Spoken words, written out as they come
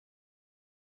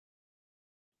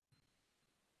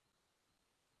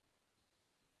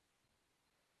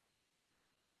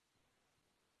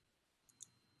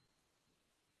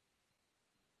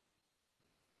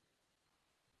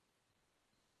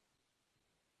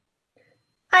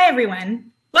Hi,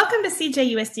 everyone. Welcome to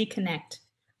CJUSD Connect.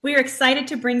 We are excited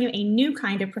to bring you a new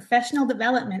kind of professional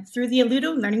development through the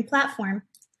Alludo learning platform.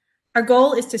 Our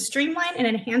goal is to streamline and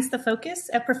enhance the focus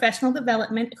of professional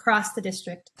development across the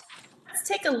district. Let's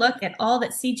take a look at all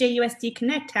that CJUSD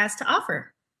Connect has to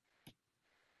offer.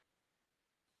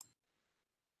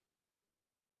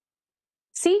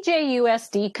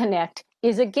 CJUSD Connect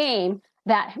is a game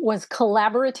that was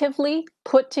collaboratively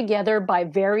put together by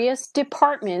various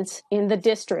departments in the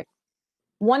district.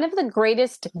 One of the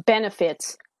greatest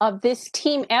benefits of this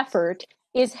team effort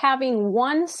is having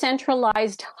one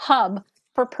centralized hub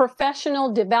for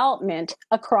professional development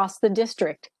across the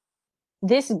district.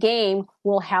 This game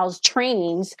will house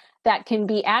trainings that can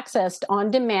be accessed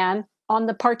on demand on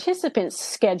the participant's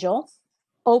schedule.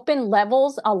 Open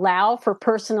levels allow for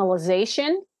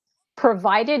personalization,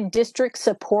 provided district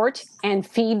support and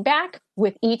feedback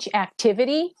with each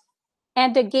activity,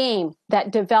 and a game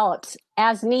that develops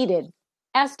as needed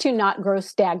as to not grow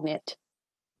stagnant.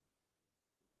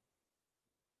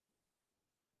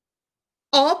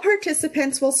 All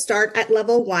participants will start at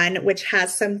level 1, which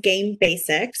has some game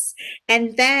basics.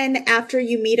 And then after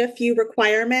you meet a few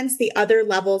requirements, the other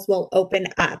levels will open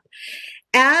up.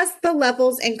 As the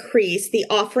levels increase, the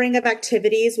offering of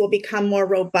activities will become more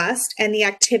robust and the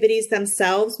activities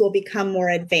themselves will become more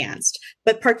advanced.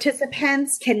 But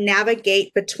participants can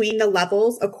navigate between the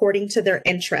levels according to their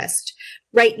interest.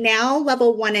 Right now,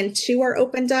 level 1 and 2 are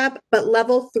opened up, but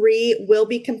level 3 will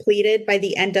be completed by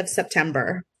the end of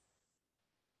September.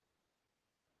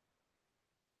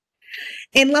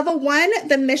 In level 1,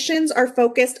 the missions are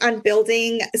focused on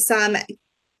building some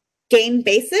game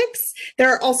basics.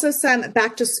 There are also some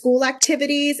back to school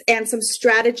activities and some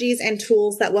strategies and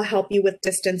tools that will help you with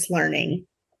distance learning.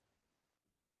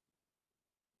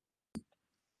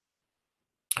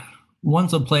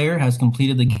 Once a player has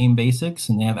completed the game basics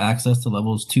and they have access to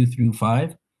levels 2 through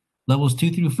 5, levels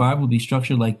 2 through 5 will be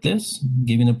structured like this,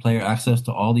 giving the player access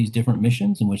to all these different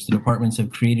missions in which the departments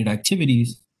have created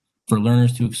activities for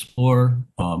learners to explore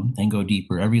and go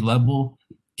deeper. Every level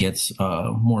gets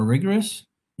more rigorous,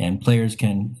 and players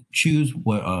can choose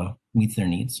what meets their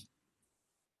needs.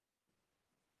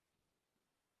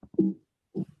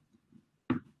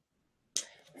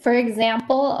 For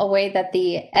example, a way that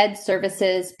the Ed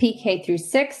Services PK through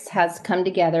 6 has come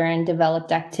together and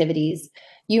developed activities.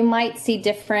 You might see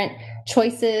different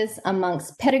choices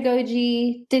amongst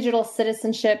pedagogy, digital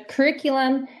citizenship,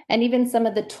 curriculum, and even some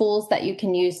of the tools that you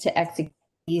can use to execute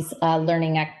these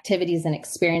learning activities and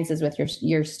experiences with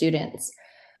your students.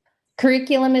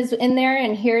 Curriculum is in there,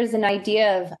 and here's an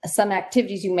idea of some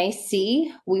activities you may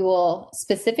see. We will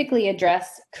specifically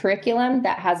address curriculum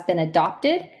that has been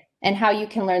adopted and how you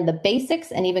can learn the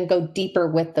basics and even go deeper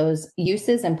with those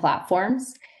uses and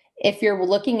platforms. If you're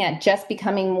looking at just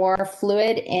becoming more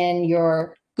fluid in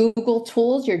your Google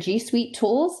tools, your G Suite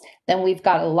tools, then we've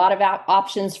got a lot of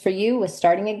options for you with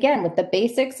starting again with the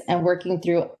basics and working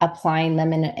through applying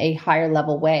them in a higher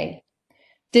level way.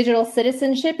 Digital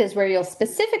citizenship is where you'll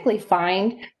specifically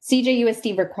find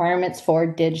CJUSD requirements for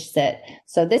DigCit.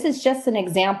 So this is just an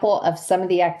example of some of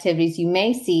the activities you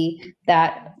may see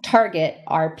that target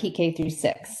our PK through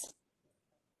 6.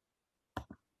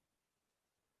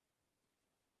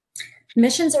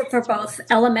 Missions are for both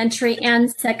elementary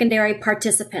and secondary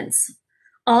participants.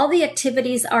 All the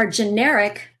activities are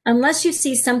generic unless you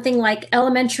see something like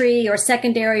elementary or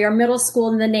secondary or middle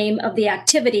school in the name of the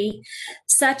activity,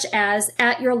 such as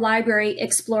At Your Library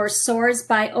Explore Soars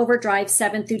by Overdrive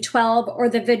 7 through 12 or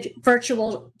the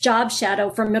Virtual Job Shadow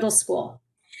for middle school.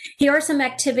 Here are some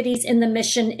activities in the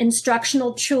mission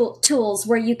instructional tools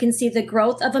where you can see the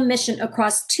growth of a mission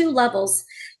across 2 levels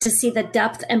to see the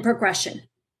depth and progression.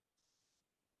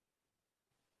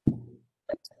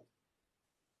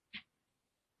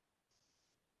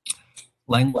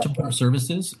 Language Support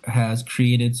Services has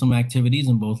created some activities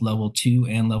in both level 2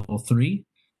 and level 3.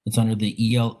 It's under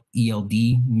the ELD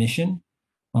mission.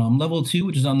 Level 2,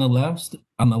 which is on the left,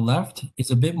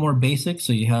 is a bit more basic.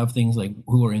 So you have things like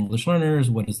who are English learners,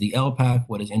 what is the LPAC,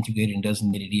 what is integrated and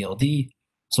designated ELD.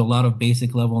 So a lot of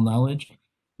basic level knowledge.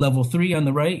 Level 3 on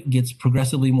the right gets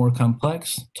progressively more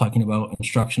complex, talking about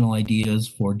instructional ideas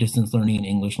for distance learning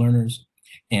English learners.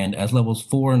 And as levels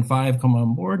 4 and 5 come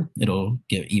on board, it'll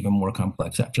get even more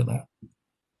complex after that.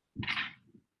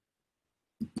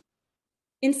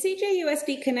 In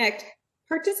CJUSD Connect,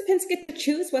 participants get to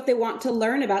choose what they want to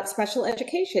learn about special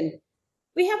education.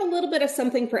 We have a little bit of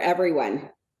something for everyone.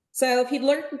 So if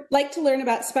you'd like to learn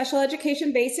about special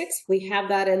education basics, we have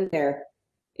that in there.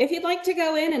 If you'd like to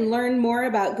go in and learn more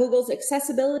about Google's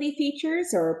accessibility features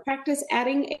or practice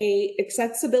adding an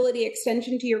accessibility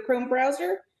extension to your Chrome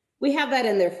browser, We have that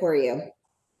in there for you.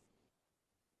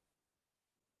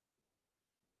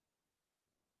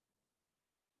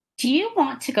 Do you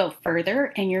want to go further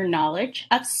in your knowledge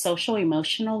of social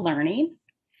emotional learning,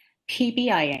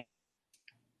 PBIA,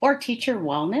 or teacher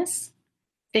wellness?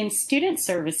 Then Student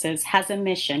Services has a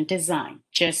mission designed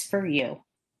just for you.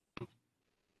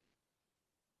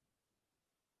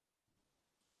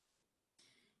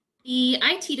 The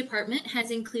IT department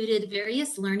has included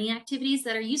various learning activities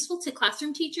that are useful to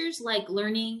classroom teachers, like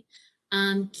learning,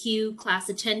 cue class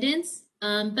attendance,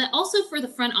 but also for the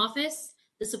front office,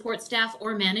 the support staff,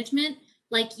 or management,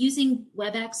 like using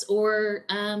WebEx or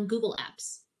Google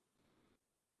Apps.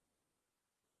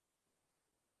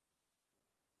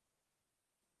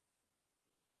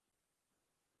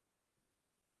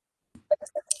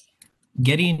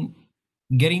 Getting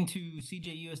to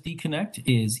CJUSD Connect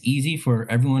is easy for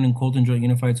everyone in Colton Joint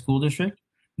Unified School District.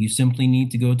 You simply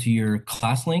need to go to your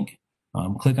class link,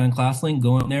 click on class link,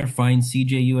 go in there, find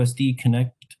CJUSD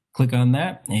Connect, click on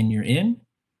that, and you're in.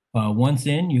 Once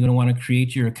in, you're going to want to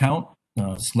create your account,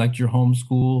 select your home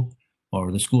school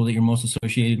or the school that you're most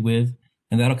associated with,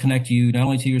 and that'll connect you not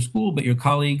only to your school, but your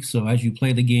colleagues. So as you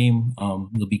play the game,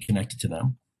 you'll be connected to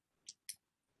them.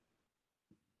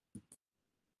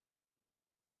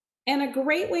 And a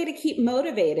great way to keep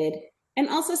motivated and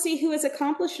also see who has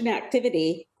accomplished an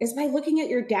activity is by looking at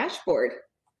your dashboard.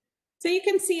 So you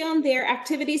can see on there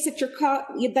activities that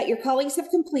your colleagues have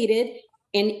completed,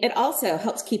 and it also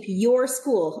helps keep your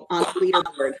school on the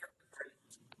leaderboard.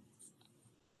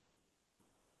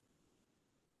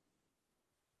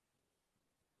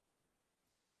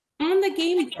 On the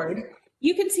game board,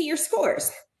 you can see your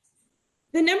scores.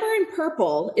 The number in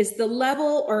purple is the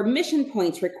level or mission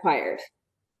points required,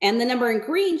 and the number in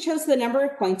green shows the number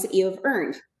of points that you have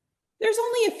earned. There's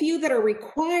only a few that are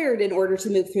required in order to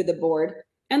move through the board,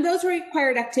 and those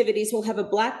required activities will have a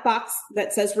black box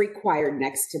that says required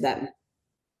next to them.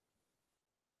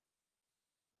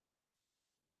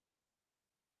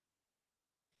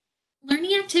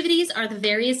 Learning activities are the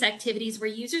various activities where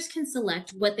users can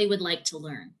select what they would like to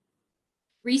learn.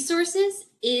 Resources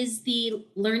is the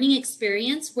learning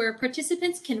experience where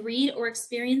participants can read or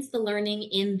experience the learning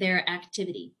in their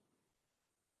activity.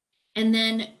 And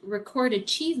then record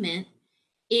achievement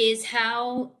is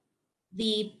how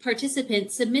the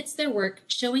participant submits their work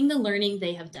showing the learning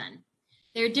they have done.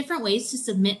 There are different ways to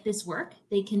submit this work.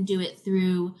 They can do it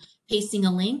through pasting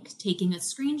a link, taking a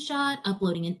screenshot,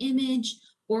 uploading an image,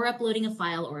 or uploading a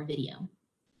file or a video.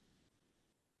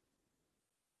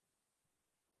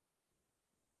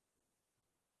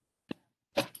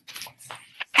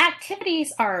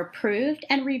 Activities are approved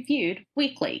and reviewed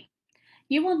weekly.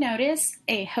 You will notice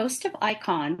a host of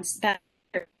icons that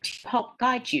help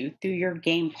guide you through your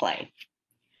gameplay.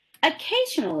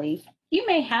 Occasionally, you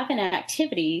may have an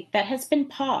activity that has been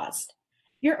paused.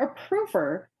 Your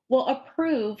approver will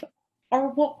approve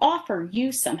or will offer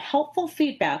you some helpful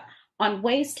feedback on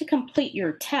ways to complete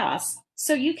your tasks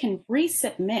so you can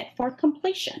resubmit for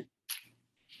completion.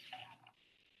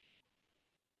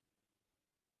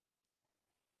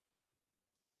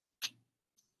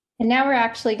 And now we're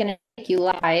actually going to take you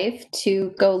live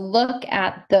to go look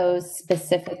at those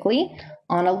specifically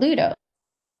on Alludo.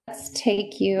 Let's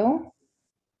take you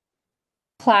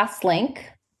class link,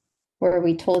 where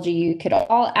we told you you could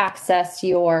all access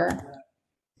your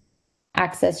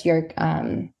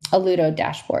Alludo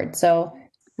dashboard. So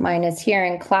mine is here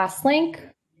in class link.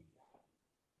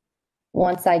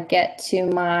 Once I get to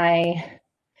my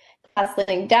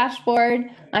ClassLink dashboard,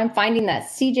 I'm finding that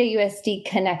CJUSD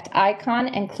Connect icon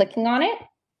and clicking on it.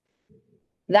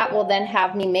 That will then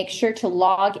have me make sure to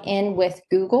log in with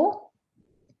Google.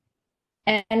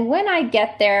 And when I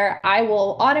get there, I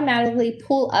will automatically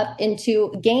pull up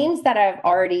into games that I've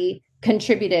already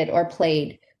contributed or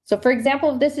played. So for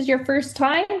example, if this is your first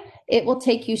time, it will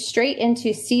take you straight into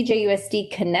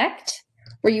CJUSD Connect,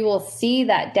 where you will see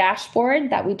that dashboard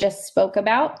that we just spoke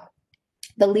about,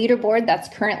 the leaderboard that's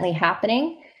currently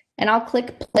happening, and I'll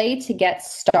click play to get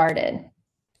started.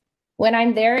 When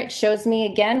I'm there, it shows me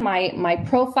again my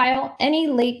profile, any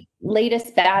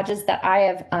latest badges that I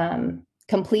have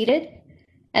completed,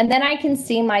 and then I can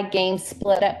see my game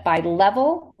split up by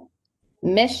level,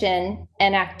 mission,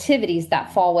 and activities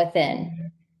that fall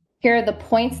within. Here are the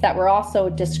points that were also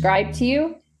described to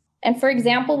you. And for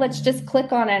example, let's just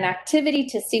click on an activity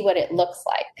to see what it looks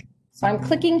like. So I'm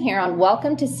clicking here on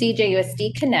Welcome to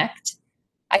CJUSD Connect.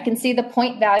 I can see the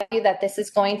point value that this is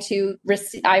going to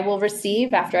I will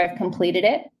receive after I've completed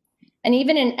it, and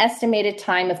even an estimated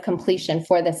time of completion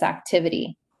for this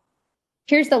activity.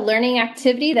 Here's the learning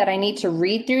activity that I need to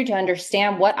read through to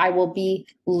understand what I will be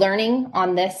learning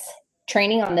on this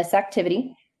training on this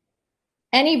activity.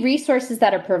 Any resources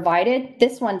that are provided,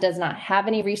 this one does not have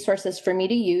any resources for me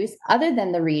to use other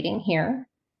than the reading here.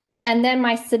 And then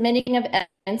my submitting of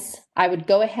evidence, I would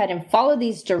go ahead and follow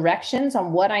these directions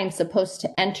on what I'm supposed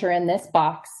to enter in this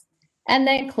box, and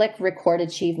then click Record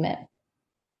Achievement.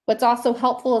 What's also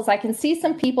helpful is I can see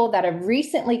some people that have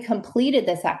recently completed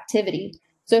this activity.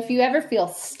 So if you ever feel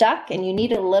stuck and you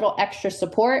need a little extra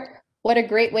support, what a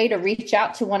great way to reach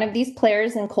out to one of these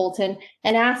players in Colton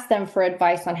and ask them for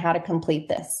advice on how to complete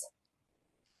this.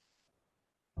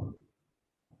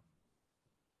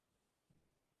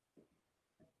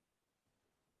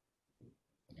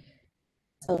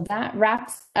 So that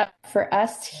wraps up for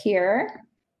us here.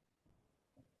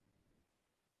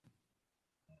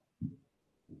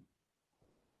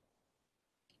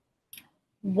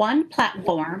 One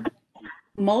platform,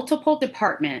 multiple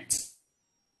departments,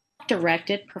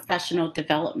 directed professional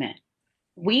development.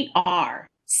 We are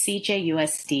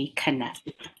CJUSD Connect.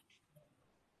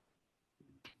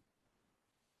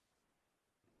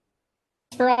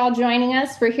 Thanks for all joining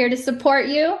us. We're here to support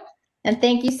you. And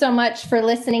thank you so much for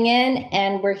listening in,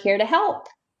 and we're here to help.